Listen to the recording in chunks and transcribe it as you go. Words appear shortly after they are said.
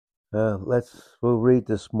We'll read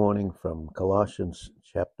this morning from Colossians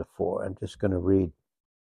chapter 4. I'm just going to read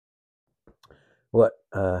what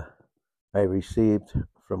I received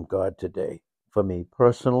from God today for me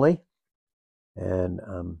personally, and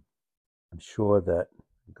I'm sure that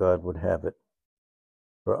God would have it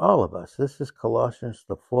for all of us. This is Colossians,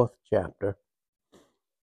 the 4th chapter,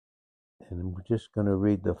 and we're just going to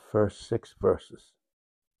read the first 6 verses.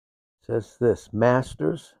 It says this: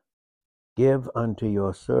 Masters, give unto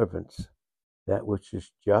your servants that which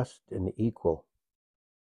is just and equal,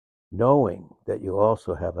 knowing that you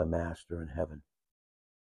also have a master in heaven.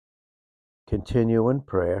 Continue in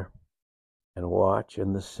prayer and watch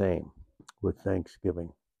in the same with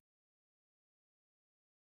thanksgiving.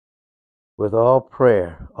 With all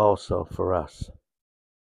prayer also for us,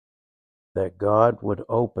 that God would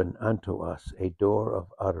open unto us a door of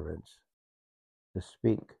utterance to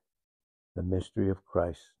speak the mystery of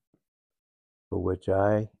Christ, for which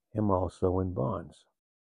I am also in bonds,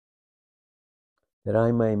 that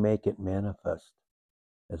I may make it manifest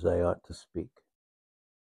as I ought to speak.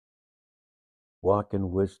 Walk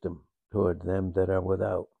in wisdom toward them that are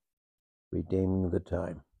without, redeeming the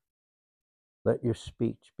time. Let your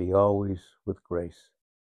speech be always with grace,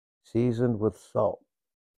 seasoned with salt,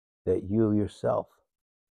 that you yourself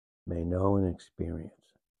may know and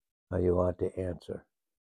experience how you ought to answer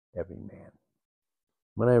every man.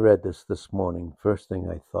 When I read this morning, first thing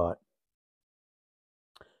I thought,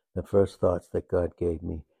 the first thoughts that God gave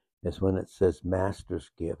me is when it says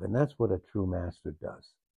masters give. And that's what a true master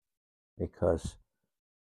does, because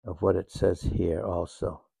of what it says here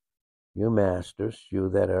also. You masters, you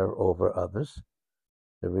that are over others,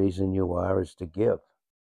 the reason you are is to give.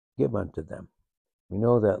 Give unto them. We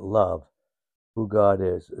know that love, who God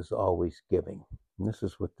is always giving. And this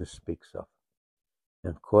is what this speaks of.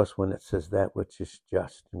 And of course, when it says that which is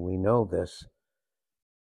just, and we know this,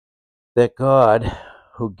 that God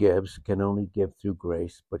who gives can only give through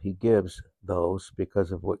grace, but he gives those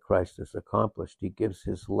because of what Christ has accomplished. He gives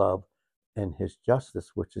his love and his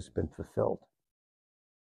justice, which has been fulfilled.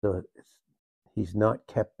 So he's not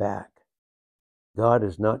kept back. God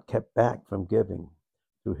is not kept back from giving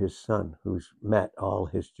through his Son, who's met all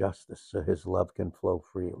his justice, so his love can flow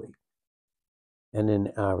freely. And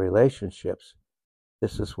in our relationships,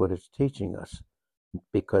 this is what it's teaching us,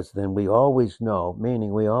 because then we always know,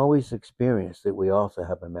 meaning we always experience that we also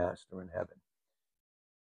have a master in heaven.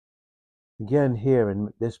 Again here,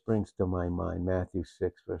 and this brings to my mind Matthew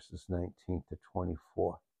 6, verses 19 to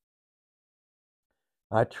 24.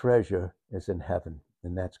 Our treasure is in heaven,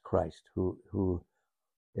 and that's Christ, who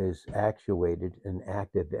is actuated and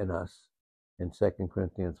active in us in 2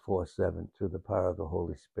 Corinthians 4:7 through the power of the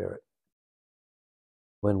Holy Spirit.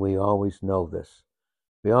 When we always know this,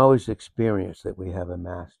 we always experience that we have a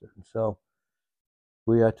master. And so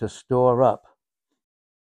we are to store up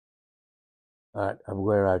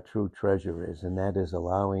where our true treasure is, and that is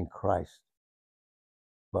allowing Christ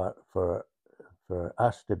for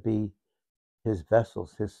us to be his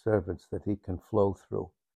vessels, his servants, that he can flow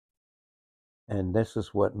through. And this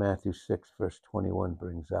is what Matthew 6, verse 21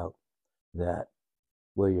 brings out, that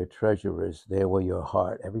where your treasure is, there will your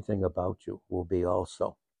heart, everything about you will be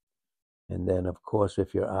also. And then, of course,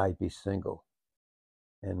 if your eye be single,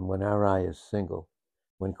 and when our eye is single,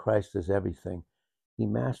 when Christ is everything, he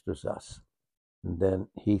masters us. And then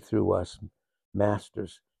he, through us,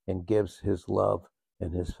 masters and gives his love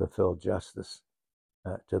and his fulfilled justice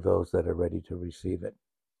to those that are ready to receive it.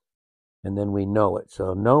 And then we know it.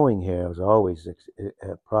 So knowing here is always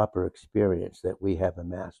a proper experience that we have a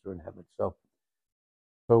master in heaven. So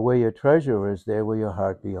for where your treasure is, there will your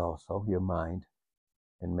heart be also, your mind,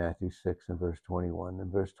 in Matthew 6 and verse 21.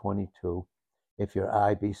 And verse 22, if your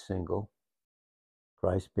eye be single,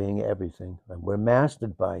 Christ being everything, and we're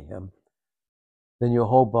mastered by him, then your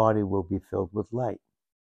whole body will be filled with light,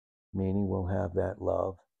 meaning we'll have that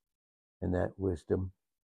love and that wisdom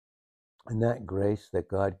and that grace that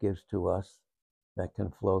God gives to us that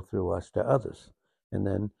can flow through us to others.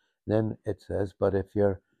 And then it says, but if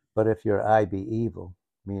your eye be evil,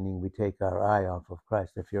 meaning we take our eye off of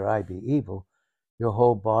Christ, if your eye be evil, your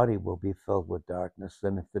whole body will be filled with darkness.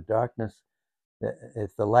 And if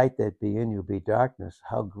the light that be in you be darkness,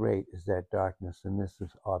 how great is that darkness? And this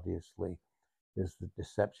is obviously is the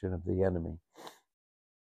deception of the enemy,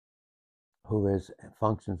 who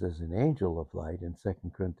functions as an angel of light in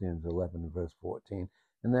 2 Corinthians 11, verse 14,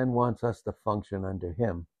 and then wants us to function under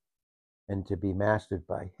him and to be mastered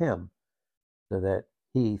by him, so that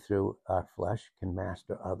he, through our flesh, can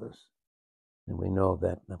master others. And we know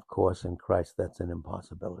that, of course, in Christ, that's an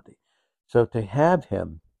impossibility. So to have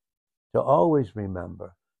him, to always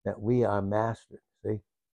remember that we are mastered, see,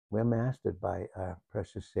 We're mastered by our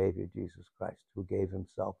precious Savior, Jesus Christ, who gave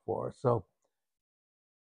himself for us. So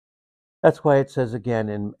that's why it says again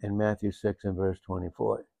in Matthew 6 and verse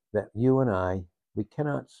 24, that you and I, we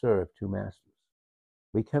cannot serve two masters.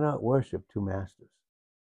 We cannot worship two masters.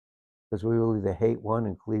 Because we will either hate one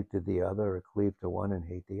and cleave to the other, or cleave to one and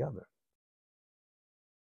hate the other.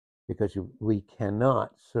 Because we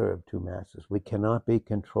cannot serve two masters. We cannot be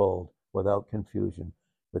controlled without confusion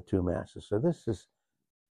with two masters. So this is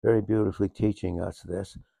very beautifully teaching us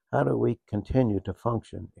this. How do we continue to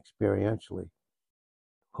function experientially,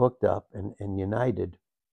 hooked up and united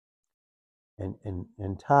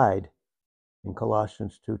and tied in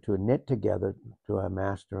Colossians 2:2, knit together to our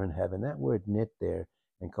Master in heaven. That word knit there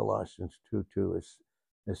in Colossians 2:2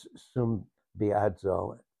 is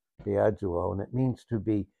symbiazo, and it means to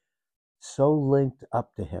be so linked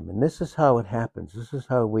up to him. And this is how it happens. This is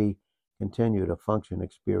how we continue to function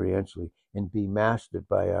experientially and be mastered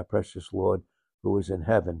by our precious Lord who is in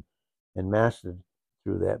heaven, and mastered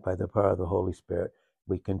through that by the power of the Holy Spirit.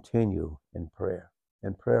 We continue in prayer.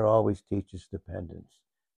 And prayer always teaches dependence.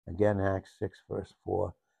 Again, Acts 6 verse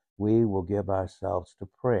 4, we will give ourselves to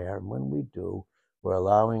prayer. And when we do, we're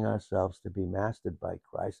allowing ourselves to be mastered by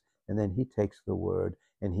Christ. And then he takes the word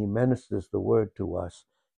and he ministers the word to us.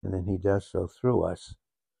 And then he does so through us.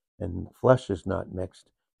 And flesh is not mixed.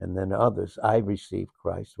 And then others, I receive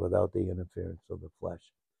Christ without the interference of the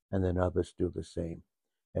flesh. And then others do the same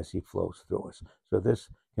as he flows through us. So this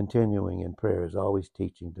continuing in prayer is always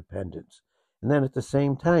teaching dependence. And then at the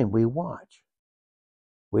same time, we watch.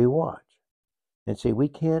 We watch. And see, we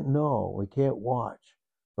can't watch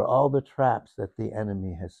for all the traps that the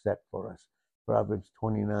enemy has set for us. Proverbs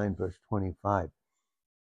 29 verse 25.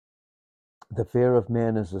 The fear of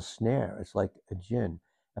man is a snare. It's like a jinn.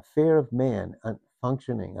 A fear of man a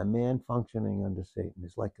man functioning under Satan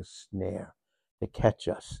is like a snare to catch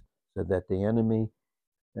us, so that the enemy,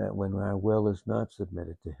 when our will is not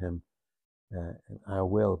submitted to him, our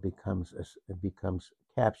will becomes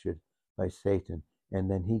captured by Satan, and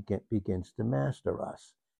then he begins to master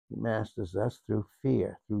us. He masters us through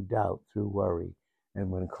fear, through doubt, through worry.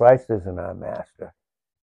 And when Christ isn't our master,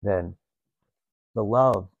 then the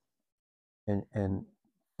love and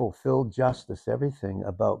fulfilled justice, everything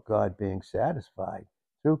about God being satisfied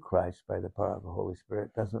through Christ by the power of the Holy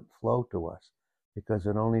Spirit doesn't flow to us, because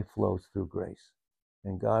it only flows through grace.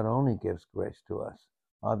 And God only gives grace to us,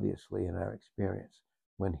 obviously, in our experience,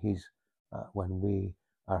 when we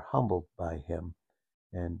are humbled by him.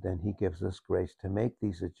 And then he gives us grace to make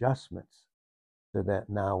these adjustments, so that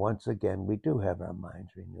now, once again, we do have our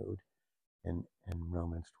minds renewed in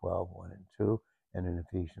Romans 12:1 and 2, and in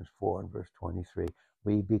Ephesians 4 and verse 23,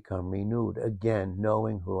 we become renewed again,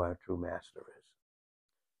 knowing who our true master is.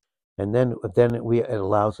 And then it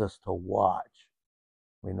allows us to watch.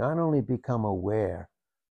 We not only become aware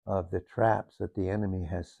of the traps that the enemy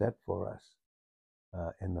has set for us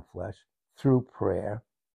in the flesh through prayer,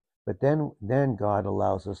 but then God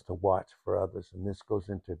allows us to watch for others. And this goes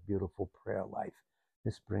into beautiful prayer life.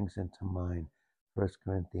 This brings into mind 1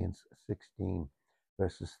 Corinthians 16,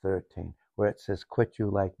 verses 13, where it says, quit you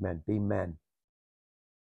like men, be men.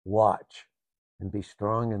 Watch and be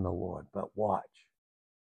strong in the Lord, but watch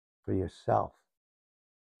for yourself.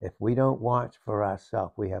 If we don't watch for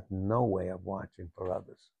ourselves, we have no way of watching for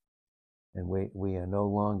others. And we are no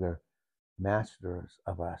longer masters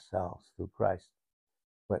of ourselves through Christ,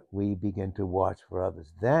 but we begin to watch for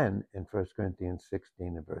others. Then in 1 Corinthians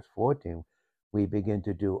 16 and verse 14, we begin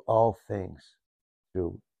to do all things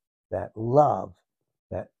through that love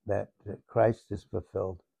that Christ is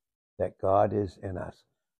fulfilled, that God is in us.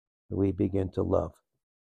 We begin to love.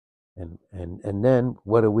 And then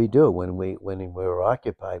what do we do when we're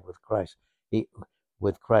occupied with Christ? He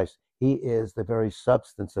is the very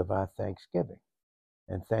substance of our thanksgiving.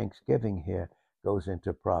 And thanksgiving here goes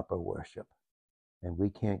into proper worship. And we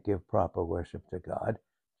can't give proper worship to God.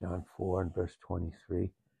 John 4 and verse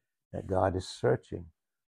 23, that God is searching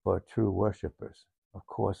for true worshipers. Of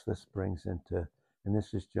course, this brings into, and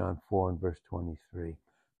this is John 4 and verse 23,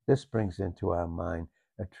 this brings into our mind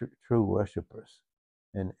true worshipers.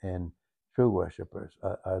 And true worshipers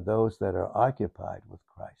are those that are occupied with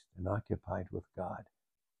Christ and occupied with God.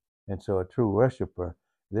 And so a true worshiper,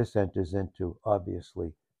 this enters into,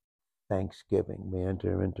 obviously, thanksgiving. We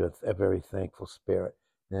enter into a very thankful spirit.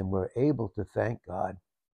 Then we're able to thank God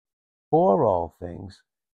for all things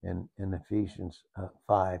in Ephesians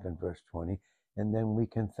 5 and verse 20. And then we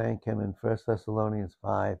can thank him in 1 Thessalonians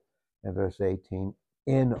 5 and verse 18,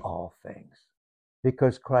 in all things.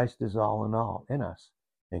 Because Christ is all in all in us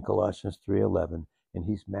in Colossians 3:11, and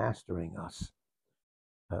he's mastering us.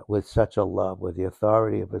 with such a love, with the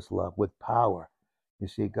authority of his love, with power. You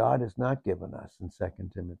see, God has not given us, in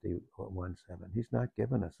 2 Timothy 1:7, he's not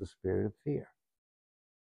given us a spirit of fear,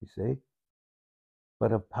 you see,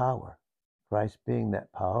 but of power. Christ being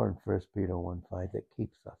that power in 1 Peter 1:5 that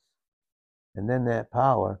keeps us. And then that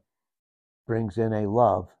power brings in a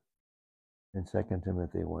love in 2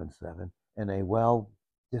 Timothy 1:7 and a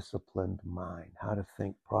well-disciplined mind, how to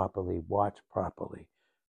think properly, watch properly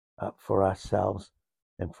for ourselves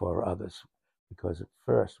and for others. Because at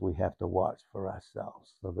first we have to watch for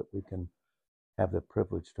ourselves so that we can have the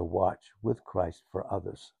privilege to watch with Christ for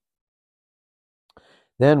others.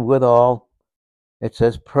 Then withal, it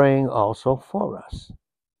says praying also for us.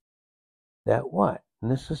 That what?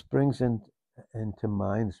 And this just brings into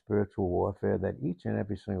mind the spiritual warfare that each and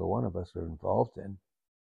every single one of us are involved in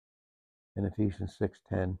Ephesians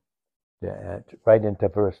 6:10, right into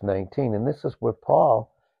verse 19. And this is where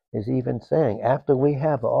Paul is even saying, after we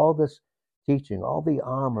have all this teaching, all the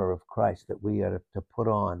armor of Christ that we are to put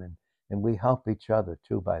on, and we help each other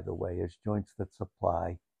too, by the way, as joints that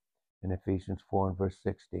supply in Ephesians 4 and verse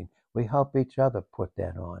 16. We help each other put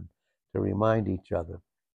that on to remind each other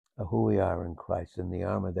of who we are in Christ and the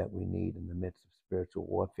armor that we need in the midst of spiritual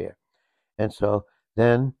warfare. And so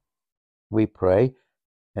then we pray,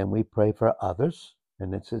 and we pray for others,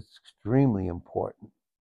 and it's extremely important.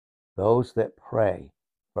 Those that pray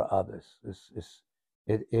for others,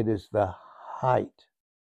 it is the height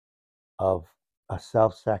of a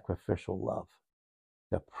self-sacrificial love.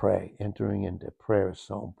 To pray, entering into prayer is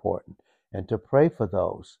so important, and to pray for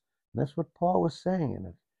those. And that's what Paul was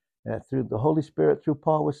saying, through the Holy Spirit, through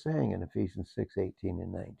Paul was saying in Ephesians 6:18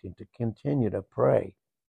 and 19, to continue to pray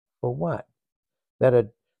for what?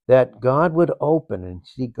 That God would open, and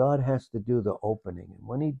see, God has to do the opening, and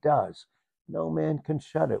when he does, no man can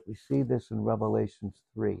shut it. We see this in Revelations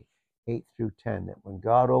 3:8 through 10, that when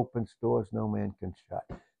God opens doors, no man can shut.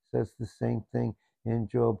 It says the same thing in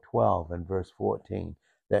Job 12 and verse 14,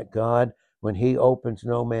 that God, when he opens,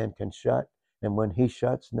 no man can shut, and when he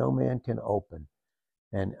shuts, no man can open.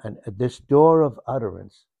 And this door of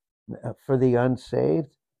utterance for the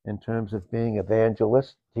unsaved, in terms of being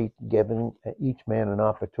evangelists, giving each man an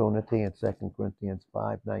opportunity in 2 Corinthians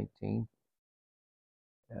 5:19,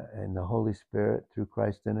 and the Holy Spirit through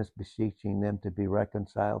Christ in us, beseeching them to be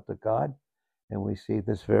reconciled to God. And we see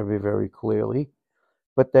this very, very clearly.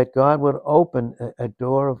 But that God would open a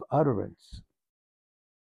door of utterance.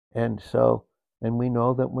 And we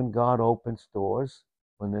know that when God opens doors,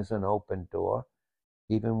 when there's an open door,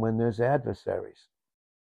 even when there's adversaries.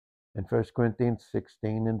 In 1 Corinthians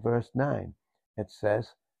 16 and verse 9, it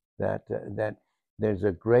says that there's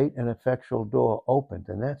a great and effectual door opened,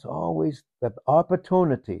 and that's always the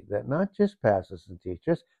opportunity that not just pastors and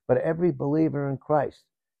teachers, but every believer in Christ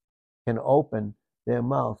can open their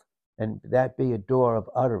mouth, and that be a door of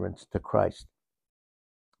utterance to Christ.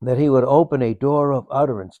 That he would open a door of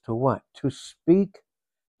utterance to what? To speak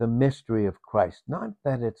the mystery of Christ. Not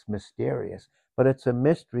that it's mysterious, but it's a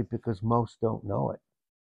mystery because most don't know it.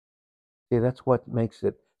 See, that's what makes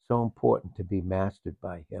it so important to be mastered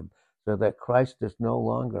by him, so that Christ is no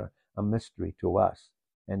longer a mystery to us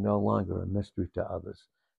and no longer a mystery to others.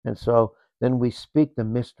 And so then we speak the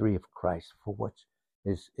mystery of Christ, for which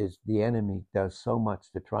is the enemy does so much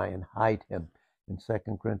to try and hide him. In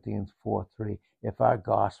 2 Corinthians 4:3, if our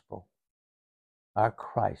gospel, our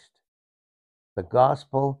Christ, the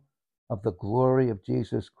gospel of the glory of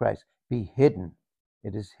Jesus Christ be hidden,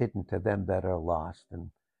 it is hidden to them that are lost,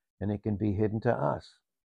 and it can be hidden to us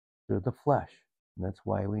through the flesh. And that's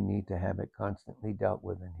why we need to have it constantly dealt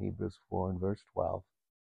with in Hebrews 4 and verse 12.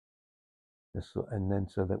 And then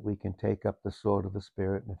so that we can take up the sword of the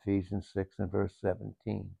Spirit in Ephesians 6 and verse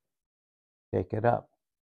 17. Take it up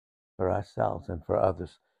for ourselves and for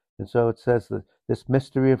others. And so it says that this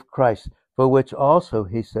mystery of Christ, for which also,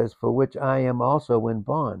 he says, for which I am also in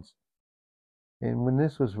bonds. And when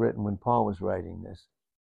this was written, when Paul was writing this,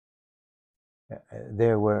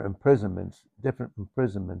 there were imprisonments, different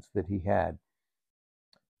imprisonments that he had.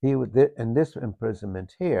 And this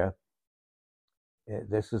imprisonment here,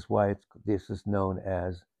 this is why this is known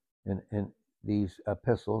as in these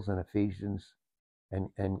epistles in Ephesians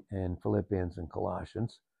and Philippians and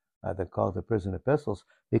Colossians, they're called the prison epistles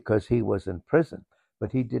because he was in prison.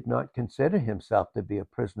 But he did not consider himself to be a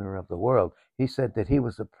prisoner of the world. He said that he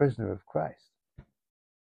was a prisoner of Christ.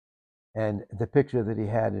 And the picture that he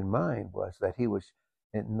had in mind was that he was,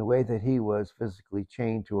 in the way that he was physically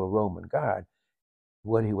chained to a Roman guard,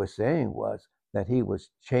 what he was saying was that he was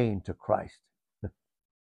chained to Christ.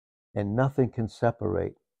 And nothing can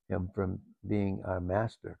separate him from being our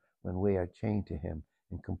master when we are chained to him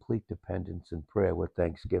in complete dependence and prayer with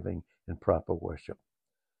thanksgiving and proper worship.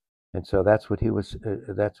 And so that's what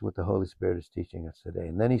that's what the Holy Spirit is teaching us today.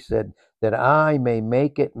 And then he said, that I may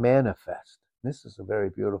make it manifest. This is a very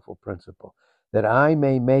beautiful principle. That I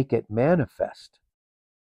may make it manifest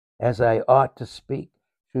as I ought to speak.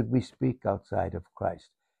 Should we speak outside of Christ?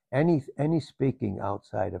 Any speaking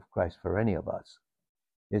outside of Christ for any of us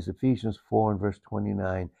is Ephesians 4 and verse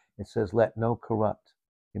 29. It says, let no corrupt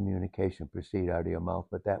communication proceed out of your mouth,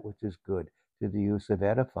 but that which is good, to the use of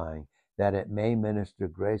edifying, that it may minister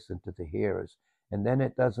grace unto the hearers. And then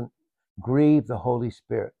it doesn't grieve the Holy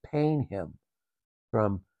Spirit, pain him,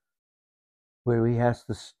 from where he has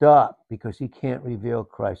to stop because he can't reveal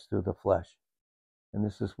Christ through the flesh. And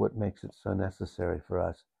this is what makes it so necessary for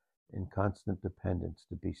us in constant dependence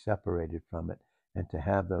to be separated from it and to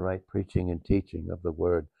have the right preaching and teaching of the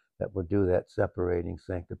word that will do that separating,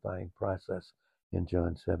 sanctifying process in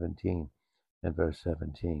John 17 and verse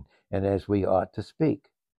 17. And as we ought to speak.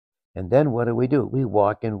 And then what do? We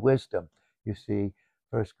walk in wisdom. You see,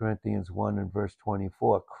 1 Corinthians 1 and verse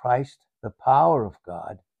 24, Christ, the power of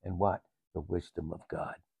God, and what? The wisdom of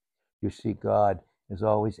God. You see, God is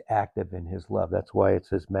always active in his love. That's why it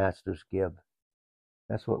says, masters give.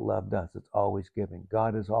 That's what love does. It's always giving.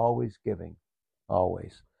 God is always giving,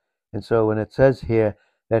 always. And so when it says here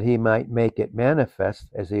that he might make it manifest,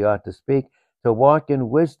 as he ought to speak, to walk in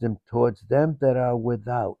wisdom towards them that are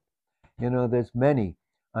without. You know, there's many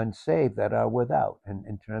unsaved that are without. And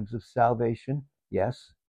in terms of salvation,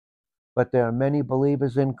 yes. But there are many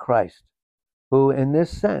believers in Christ who, in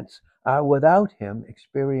this sense, are without him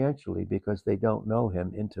experientially because they don't know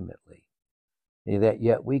him intimately. That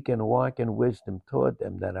yet we can walk in wisdom toward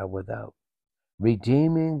them that are without.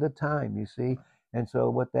 Redeeming the time, you see. And so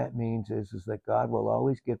what that means is that God will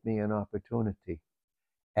always give me an opportunity.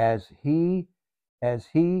 As he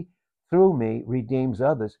through me redeems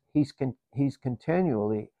others, he's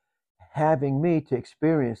continually having me to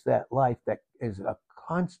experience that life that is a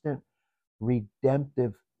constant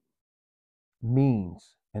redemptive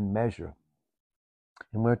means and measure.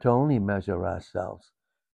 And we're to only measure ourselves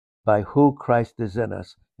by who Christ is in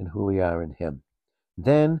us and who we are in him.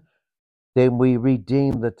 Then we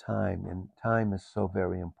redeem the time, and time is so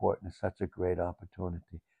very important. It's such a great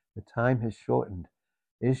opportunity. The time is shortened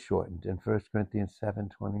in 1 Corinthians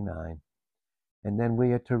 7:29. And then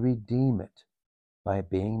we are to redeem it by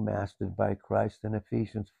being mastered by Christ in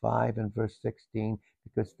Ephesians 5 and verse 16,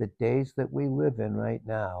 because the days that we live in right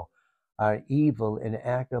now are evil in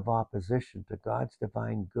active opposition to God's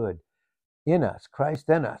divine good in us, Christ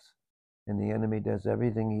in us. And the enemy does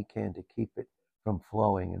everything he can to keep it from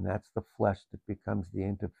flowing, and that's the flesh that becomes the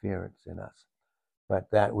interference in us.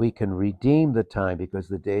 But that we can redeem the time because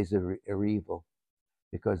the days are evil.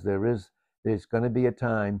 Because there's going to be a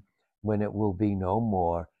time when it will be no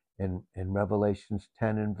more. In Revelations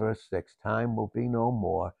 10 and verse 6, time will be no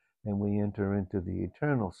more, and we enter into the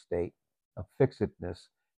eternal state of fixedness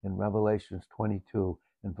in Revelations 22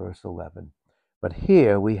 and verse 11. But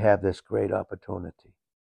here we have this great opportunity.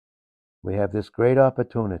 We have this great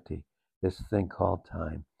opportunity, this thing called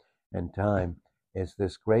time. And time is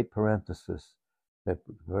this great parenthesis. The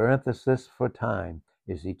parenthesis for time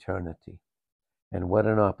is eternity. And what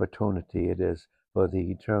an opportunity it is for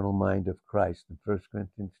the eternal mind of Christ in 1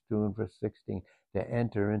 Corinthians 2 and verse 16 to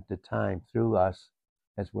enter into time through us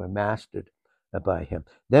as we're mastered by him.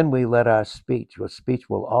 Then we let our speech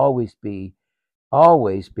will always be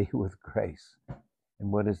with grace.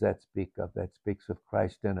 And what does that speak of? That speaks of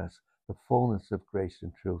Christ in us, the fullness of grace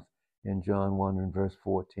and truth in John 1 and verse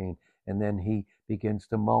 14. And then he begins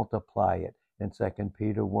to multiply it in 2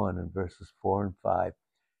 Peter 1 and verses 4 and 5.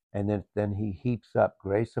 And then he heaps up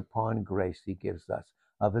grace upon grace he gives us.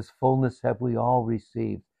 Of his fullness have we all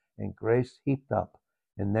received, and grace heaped up,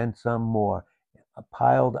 and then some more,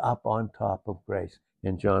 piled up on top of grace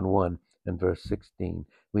in John 1 and verse 16.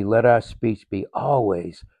 We let our speech be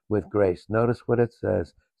always with grace. Notice what it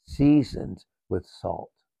says, seasoned with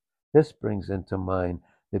salt. This brings into mind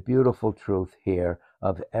the beautiful truth here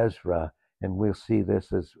of Ezra, and we'll see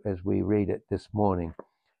this as we read it this morning.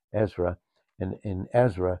 Ezra. In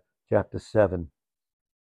Ezra chapter 7,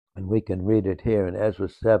 and we can read it here in Ezra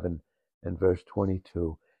 7 and verse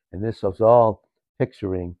 22. And this is all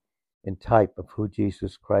picturing in type of who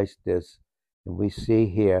Jesus Christ is. And we see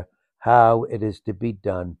here how it is to be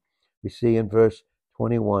done. We see in verse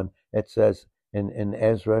 21, it says in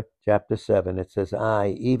Ezra chapter 7, it says, I,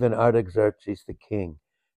 even Artaxerxes the king,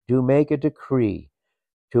 do make a decree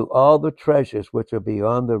to all the treasures which are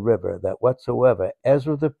beyond the river, that whatsoever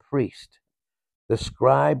Ezra the priest, the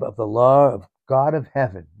scribe of the law of God of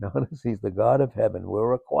heaven, notice he's the God of heaven, will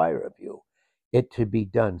require of you, it to be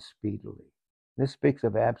done speedily. This speaks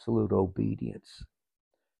of absolute obedience.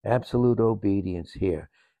 Absolute obedience here.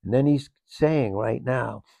 And then he's saying right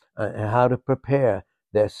now how to prepare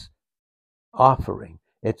this offering.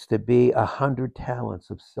 It's to be 100 talents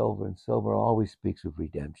of silver, and silver always speaks of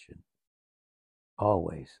redemption.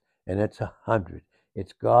 Always. And it's 100.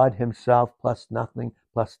 It's God himself plus nothing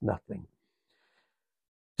plus nothing.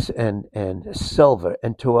 And silver,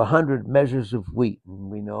 and to 100 measures of wheat. And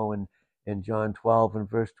we know in John 12 and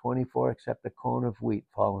verse 24, except a corn of wheat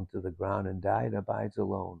fall into the ground and die, it abides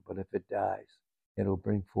alone. But if it dies, it'll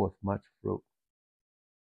bring forth much fruit.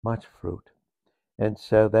 Much fruit. And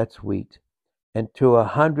so that's wheat. And to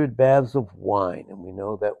 100 baths of wine, and we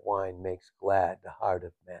know that wine makes glad the heart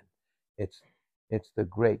of men. It's the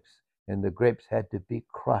grapes, and the grapes had to be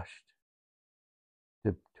crushed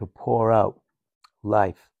to pour out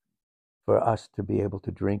life for us to be able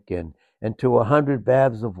to drink in. And to 100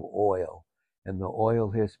 baths of oil, and the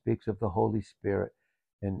oil here speaks of the Holy Spirit,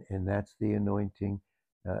 and that's the anointing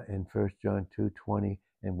in 1 John 2:20,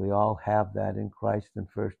 and we all have that in Christ in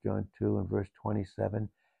 1 John 2 and verse 27.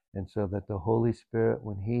 And so that the Holy Spirit,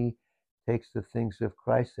 when he takes the things of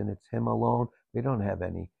Christ and it's him alone, we don't have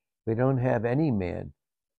any man,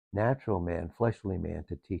 natural man, fleshly man,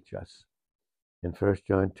 to teach us. In 1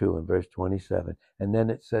 John 2 and verse 27. And then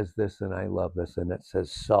it says this, and I love this, and it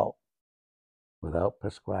says salt, without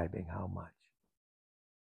prescribing how much.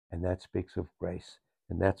 And that speaks of grace.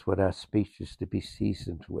 And that's what our speech is to be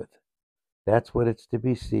seasoned with. That's what it's to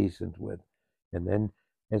be seasoned with. And then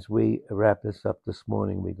as we wrap this up this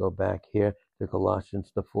morning, we go back here to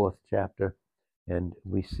Colossians, the 4th chapter, and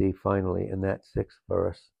we see finally in that 6th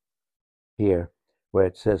verse here, where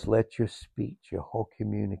it says, let your speech, your whole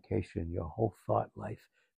communication, your whole thought life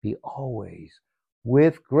be always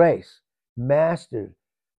with grace, mastered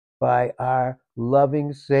by our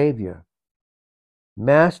loving Savior,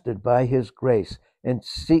 mastered by his grace, and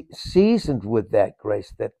seasoned with that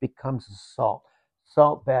grace that becomes salt.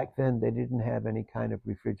 Salt back then, they didn't have any kind of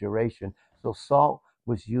refrigeration, so salt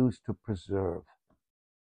was used to preserve.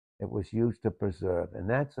 It was used to preserve, and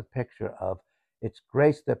that's a picture of it's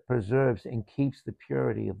grace that preserves and keeps the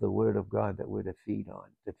purity of the Word of God that we're to feed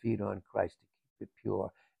on Christ, to keep it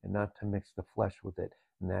pure and not to mix the flesh with it.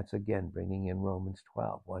 And that's again bringing in Romans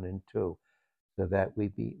 12, 1 and 2, so that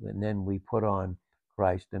and then we put on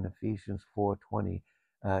Christ in Ephesians 4:20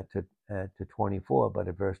 to 24, but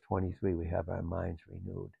at verse 23 we have our minds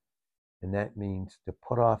renewed. And that means to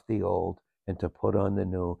put off the old and to put on the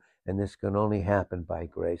new. And this can only happen by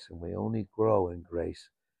grace, and we only grow in grace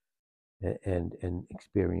and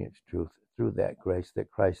experience truth through that grace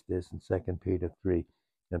that Christ is in 2 Peter 3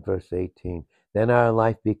 and verse 18. Then our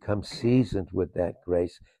life becomes seasoned with that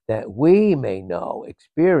grace, that we may know,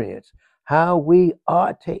 experience how we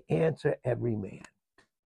ought to answer every man.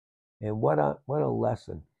 And what a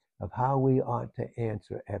lesson of how we ought to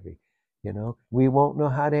answer every. We won't know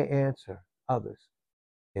how to answer others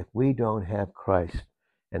if we don't have Christ.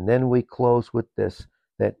 And then we close with this,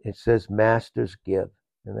 that it says, masters give.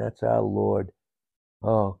 And that's our Lord.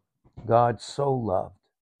 Oh, God so loved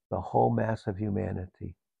the whole mass of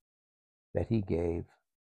humanity that he gave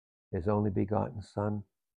his only begotten Son,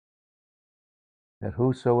 that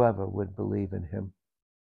whosoever would believe in him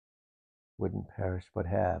wouldn't perish but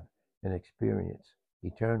have and experience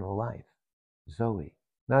eternal life. Zoe,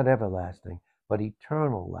 not everlasting, but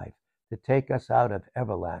eternal life, to take us out of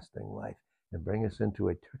everlasting life and bring us into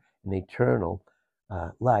an eternal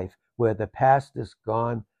life where the past is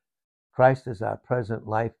gone. Christ is our present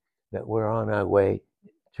life, that we're on our way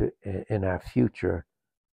to in our future,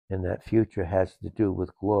 and that future has to do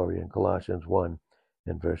with glory in Colossians 1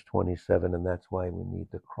 and verse 27, and that's why we need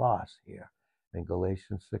the cross here in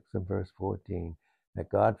Galatians 6 and verse 14, that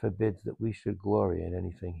God forbids that we should glory in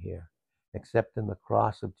anything here except in the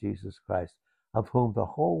cross of Jesus Christ, of whom the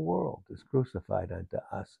whole world is crucified unto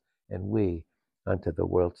us, and we unto the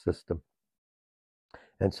world system.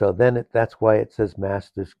 And so then that's why it says,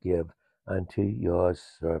 masters, give unto your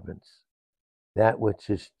servants that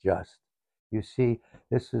which is just. You see,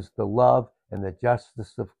 this is the love and the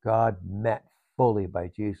justice of God met fully by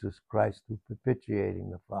Jesus Christ through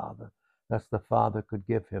propitiating the Father. Thus the Father could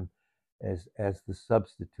give him as the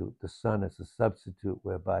substitute, the Son as a substitute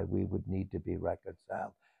whereby we would need to be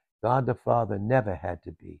reconciled. God the Father never had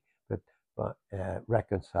to be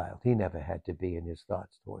reconciled. He never had to be in his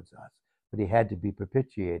thoughts towards us, but he had to be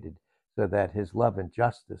propitiated so that his love and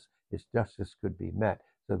justice, his justice could be met,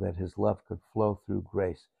 so that his love could flow through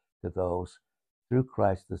grace to those through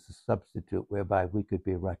Christ as a substitute whereby we could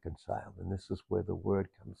be reconciled. And this is where the Word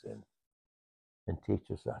comes in and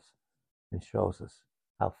teaches us and shows us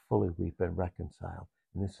how fully we've been reconciled.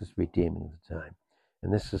 And this is redeeming the time.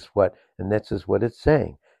 And this is what it's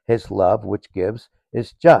saying. His love, which gives,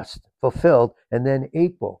 is just, fulfilled, and then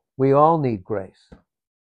equal. We all need grace.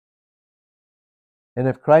 And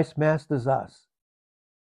if Christ masters us,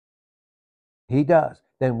 he does,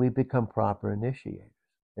 then we become proper initiators.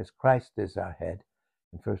 As Christ is our head,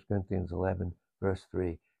 in 1 Corinthians 11, verse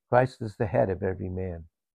 3, Christ is the head of every man.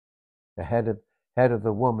 The head of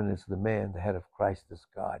the woman is the man. The head of Christ is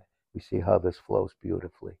God. We see how this flows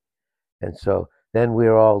beautifully. And so then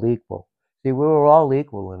we're all equal. See, we were all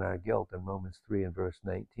equal in our guilt in Romans 3 and verse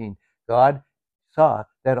 19. God saw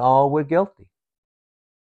that all were guilty.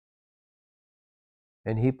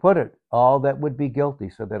 And he put it, all that would be guilty,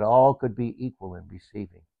 so that all could be equal in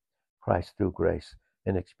receiving Christ through grace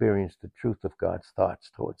and experience the truth of God's thoughts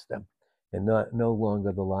towards them, and no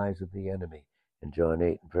longer the lies of the enemy in John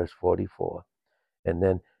 8 and verse 44. And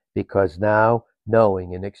then, because now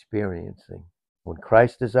knowing and experiencing, when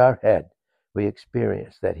Christ is our head, we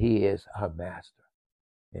experience that he is our master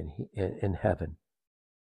in heaven,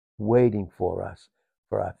 waiting for us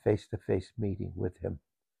for our face-to-face meeting with him.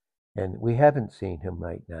 And we haven't seen him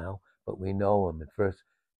right now, but we know him. In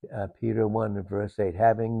 1 Peter 1 and verse 8,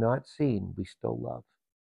 having not seen, we still love.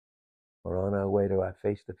 We're on our way to our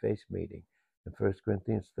face-to-face meeting. In 1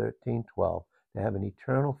 Corinthians 13:12, to have an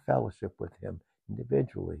eternal fellowship with him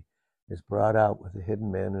individually is brought out with the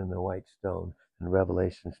hidden man in the white stone in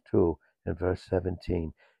Revelations 2 and verse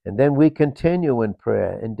 17. And then we continue in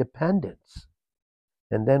prayer in dependence.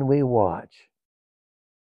 And then we watch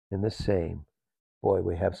in the same. Boy,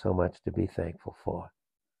 we have so much to be thankful for.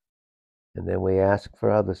 And then we ask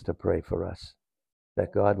for others to pray for us,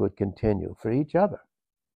 that God would continue for each other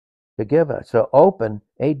to give us, to open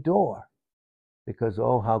a door. Because,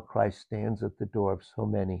 oh, how Christ stands at the door of so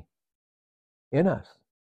many in us.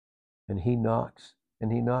 And he knocks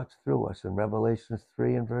through us in Revelations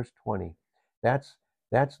 3 and verse 20. That's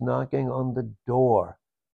knocking on the door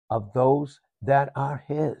of those that are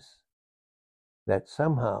his. That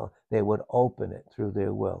somehow they would open it through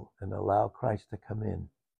their will and allow Christ to come in,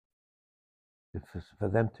 for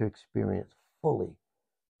them to experience fully,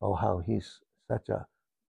 oh, how he's such a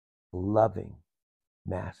loving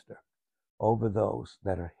master over those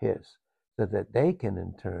that are his, so that they can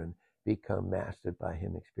in turn become mastered by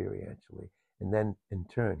him experientially. And then in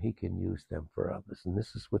turn, he can use them for others. And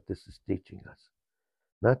this is what this is teaching us.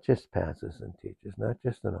 Not just pastors and teachers, not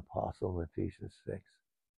just an apostle in Ephesians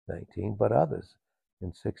 6:19, but others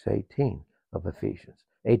in 6:18 of Ephesians.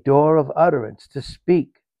 A door of utterance to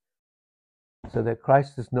speak, so that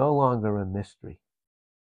Christ is no longer a mystery,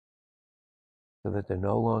 so that they're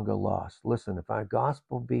no longer lost. Listen, if our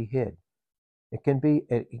gospel be hid, it can be.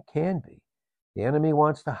 The enemy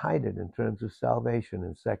wants to hide it in terms of salvation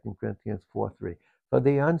in 2 Corinthians 4:3 for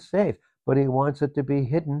the unsaved, but he wants it to be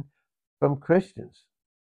hidden from Christians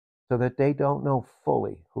so that they don't know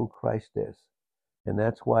fully who Christ is. And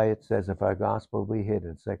that's why it says, if our gospel be hid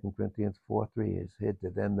in 2 Corinthians 4:3 is hid to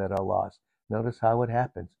them that are lost. Notice how it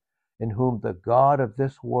happens. In whom the God of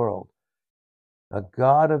this world, a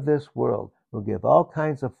God of this world, will give all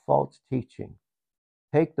kinds of false teaching,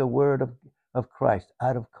 take the word of Christ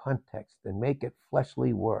out of context and make it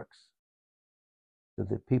fleshly works, so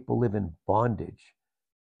that people live in bondage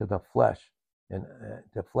to the flesh and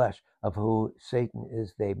the flesh of who Satan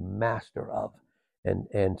is the master of.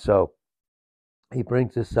 And so he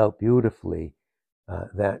brings this out beautifully,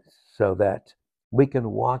 so that we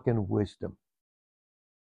can walk in wisdom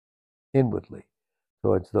inwardly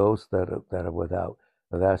towards those that are without,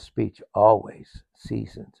 with our speech always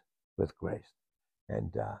seasoned with grace,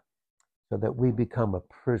 and so that we become a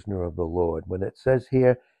prisoner of the Lord. When it says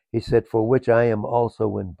here, he said, for which I am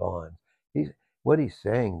also in bonds. What he's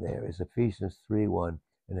saying there is Ephesians 3:1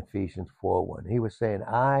 and Ephesians 4:1. He was saying,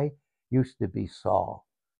 I used to be Saul,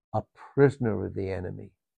 a prisoner of the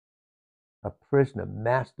enemy, a prisoner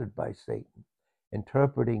mastered by Satan,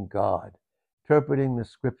 interpreting God, interpreting the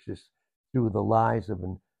scriptures through the lies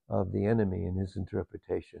of the enemy in his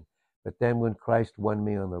interpretation. But then when Christ won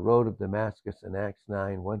me on the road of Damascus in Acts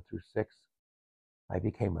 9:1-6, I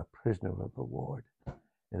became a prisoner of the Lord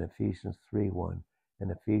in Ephesians 3:1 and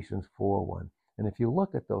Ephesians 4:1. And if you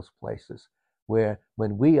look at those places where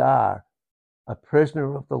when we are a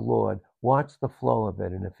prisoner of the Lord, watch the flow of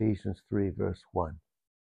it in Ephesians 3 verse 1.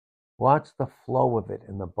 Watch the flow of it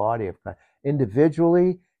in the body of Christ.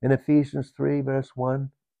 Individually in Ephesians 3 verse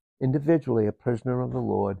 1, individually a prisoner of the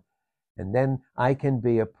Lord. And then I can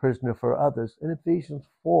be a prisoner for others in Ephesians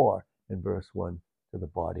 4 in verse 1 to the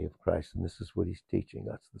body of Christ. And this is what he's teaching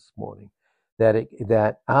us this morning. That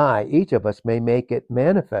each of us may make it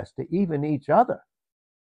manifest to even each other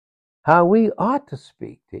how we ought to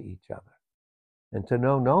speak to each other, and to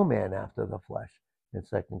know no man after the flesh in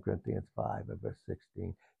 2 Corinthians 5 and verse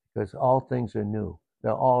 16, because all things are new.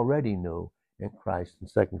 They're already new in Christ in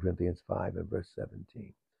 2 Corinthians 5 and verse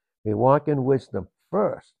 17. We walk in wisdom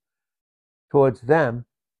first towards them,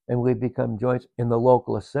 and we become joints in the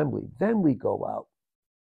local assembly. Then we go out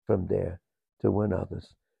from there to win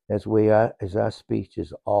others, as our speech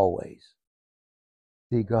is always.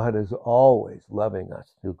 See, God is always loving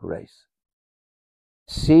us through grace,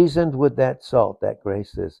 seasoned with that salt that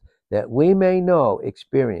grace is, that we may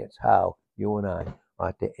experience how you and I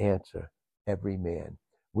ought to answer every man.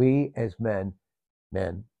 We as men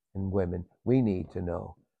and women, we need to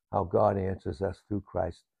know how God answers us through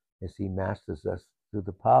Christ as he masters us through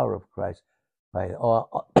the power of Christ by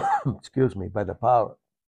the power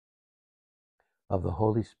of the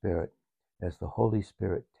Holy Spirit, as the Holy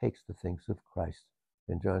Spirit takes the things of Christ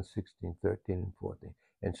in John 16, 13, and 14,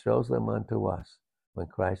 and shows them unto us when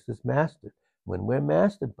Christ is mastered, when we're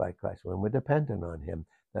mastered by Christ, when we're dependent on him,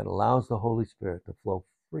 that allows the Holy Spirit to flow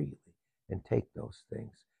freely and take those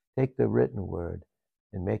things, take the written word,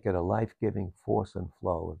 and make it a life-giving force and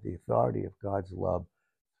flow of the authority of God's love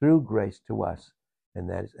through grace to us. And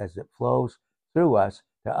that as it flows through us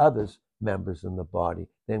to others, members in the body,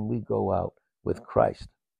 then we go out with Christ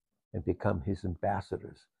and become his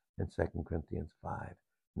ambassadors in 2 Corinthians 5,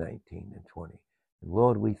 19 and 20. And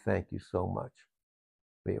Lord, we thank you so much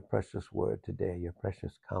for your precious word today, your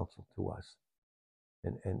precious counsel to us,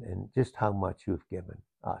 and just how much you've given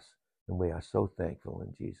us. And we are so thankful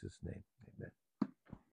in Jesus' name.